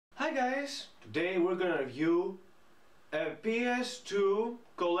Hi guys! Today we're gonna review a PS2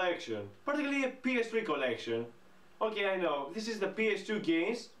 collection, particularly a PS3 collection. Okay, I know, this is the PS2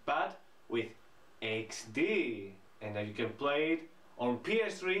 games, but with XD, and that you can play it on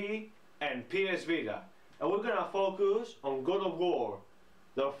PS3 and PS Vita. And we're gonna focus on God of War,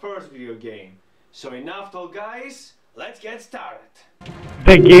 the first video game. So enough talk guys, let's get started!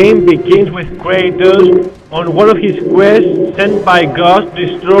 The game begins with Kratos on one of his quests sent by God to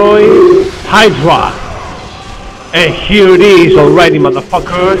destroy Hydra. And here it is already,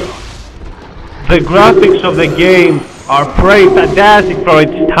 motherfuckers. The graphics of the game are pretty fantastic for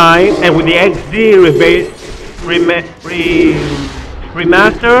its time, and with the XD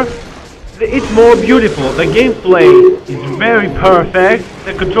remaster, it's more beautiful. The gameplay is very perfect,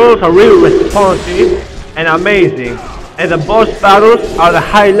 the controls are really responsive and amazing. And the boss battles are the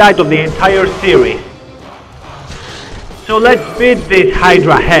highlight of the entire series. So let's beat this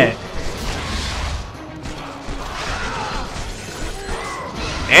Hydra head.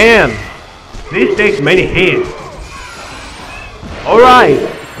 And this takes many hits. Alright,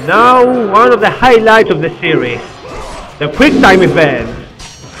 now one of the highlights of the series. The quick time events.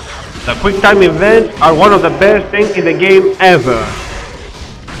 The quick time events are one of the best things in the game ever.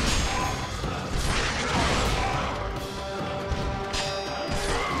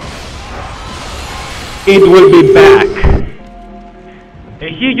 It will be back. And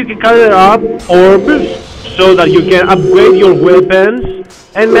here you can color up orbs so that you can upgrade your weapons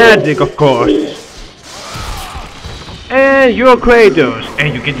and magic, of course. And you're Kratos,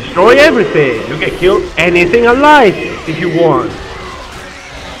 and you can destroy everything. You can kill anything alive if you want.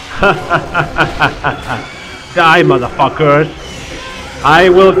 Die, motherfuckers. I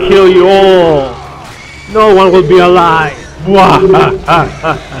will kill you all. No one will be alive.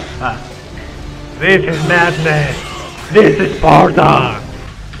 This is madness. This is Sparta.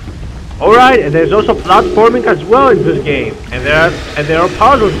 Alright, and there's also platforming as well in this game. And there are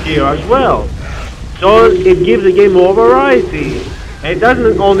puzzles here as well. So it gives the game more variety. And it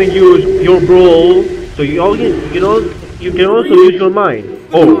doesn't only use your brawl, so you can also use your mind.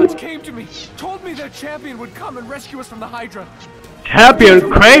 The gods came to me, told me their champion would come and rescue us from the Hydra. Champion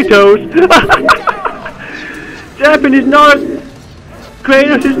Kratos? Champion is not...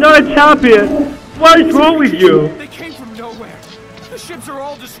 Kratos is not a champion. What is wrong with you? They came from nowhere. The ships are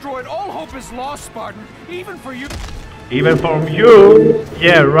all destroyed. All hope is lost, Spartan. Even for you. Even from you?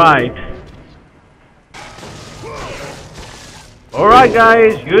 Yeah, right. Alright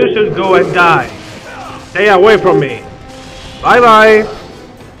guys, you should go and die. Stay away from me. Bye bye.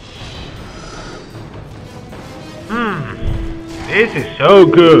 This is so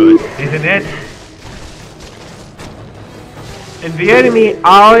good, isn't it? And the enemy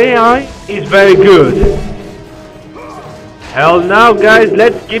AI is very good. Hell now guys,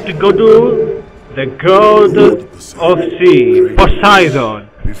 let's skip to go to the god of sea, Poseidon,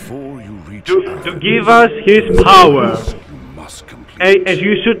 to give us his power. And as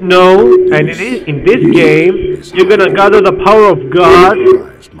you should know, and it is in this game, you're gonna gather the power of God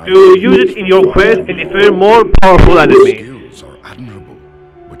to use it in your quest and defeat more powerful enemies. Skills are admirable,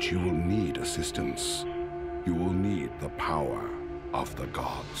 but you will need assistance. You will need the power of the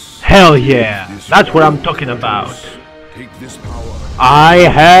gods. Hell yeah, that's what I'm talking about. Take this power. I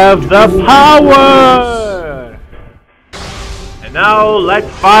have the power! And now let's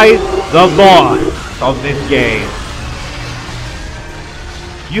fight the boss of this game.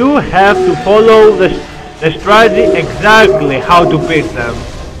 You have to follow the strategy exactly how to beat them.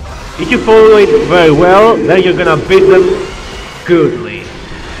 If you follow it very well, then you're gonna beat them goodly.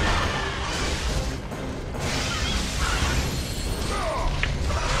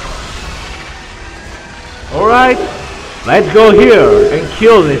 Alright, let's go here and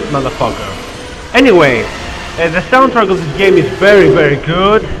kill this motherfucker. Anyway, the soundtrack of this game is very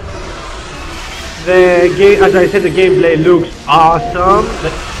good. The game, as I said, the gameplay looks awesome.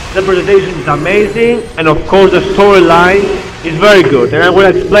 The presentation is amazing, and of course the storyline is very good. And I will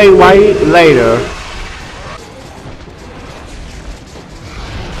explain why later.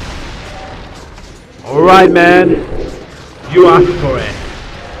 Alright man, you asked for it.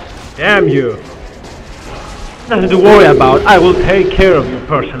 Damn you. Nothing to worry about, I will take care of you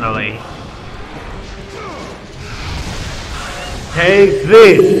personally. Take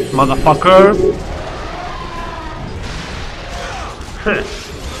this, motherfucker.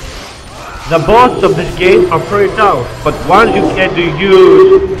 The boss of this game are pretty tough, but once you get to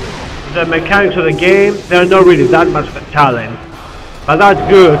use the mechanics of the game, they're not really that much of a challenge. But that's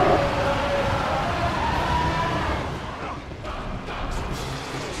good.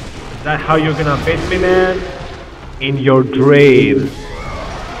 Is that how you're gonna beat me, man? In your dreams.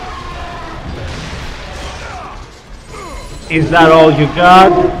 Is that all you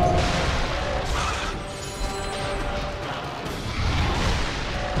got?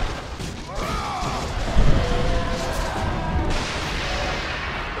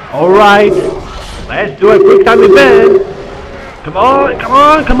 Alright, let's do a quick time event. Come on, come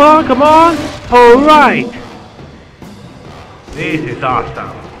on, come on, come on. Alright. This is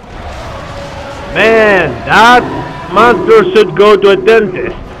awesome. Man, that monster should go to a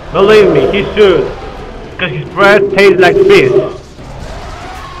dentist. Believe me, he should. Because his breath tastes like fish.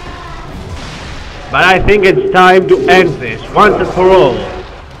 But I think it's time to end this once and for all.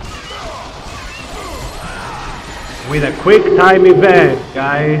 With a quick time event,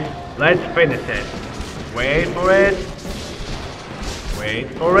 guys. Let's finish it. Wait for it. Wait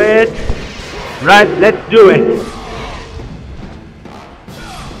for it. Right, let's do it.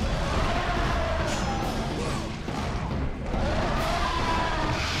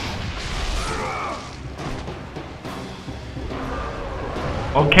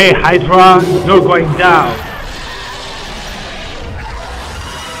 Okay, Hydra, you're going down.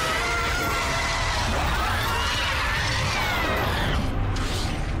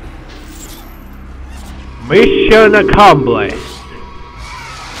 Mission accomplished.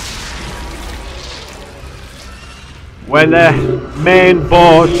 When the main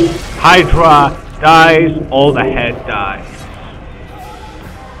boss, Hydra, dies, all the head dies.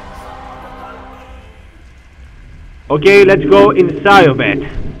 Okay, let's go inside of it.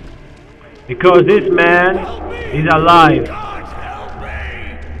 Because this man is alive.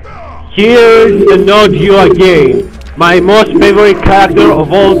 Here's the Nodio again, my most favorite character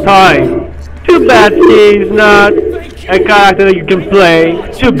of all time. Too bad he is not a character that you can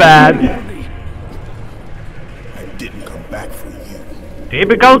play. Too bad. I didn't come back for you.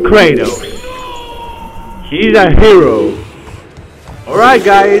 Typical Kratos. He's a hero. Alright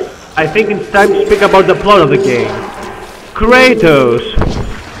guys, I think it's time to speak about the plot of the game. Kratos,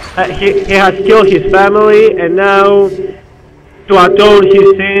 he has killed his family, and now, to atone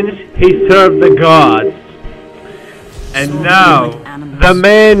his sins, he served the gods. And now, the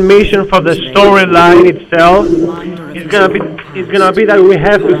main mission for the storyline itself is gonna be that we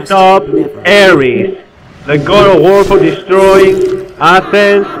have to stop Ares, the god of war, for destroying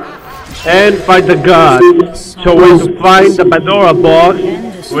Athens and fight the gods. So we have to find the Pandora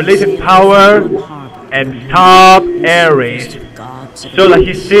box, release its power, and stop Ares, so that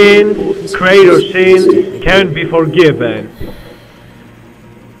his sins, Kratos' sins, can be forgiven.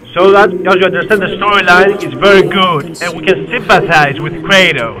 So that, as you understand, the storyline is very good, and we can sympathize with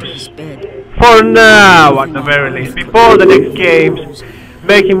Kratos. For now, at the very least, before the next games,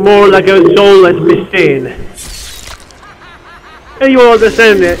 make him more like a soulless machine. And you will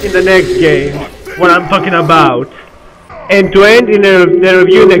understand it in the next game, what I'm talking about. And to end in the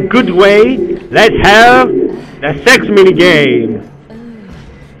review in a good way, let's have the sex minigame.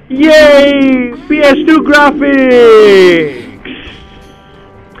 Yay! PS2 graphics!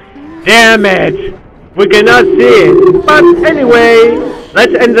 Damn it! We cannot see it. But anyway,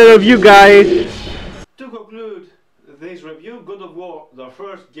 let's end the review, guys. To conclude this review, God of War, the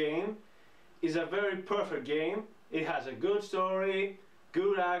first game, is a very perfect game. It has a good story,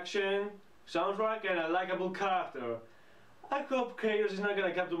 good action, soundtrack, and a likable character. I hope Kratos is not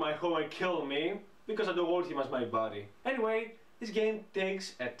gonna come to my home and kill me, because I don't want him as my buddy. Anyway, this game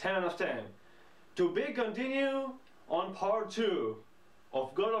takes a 10 out of 10. To be continued on part 2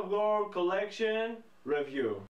 of God of War Collection review.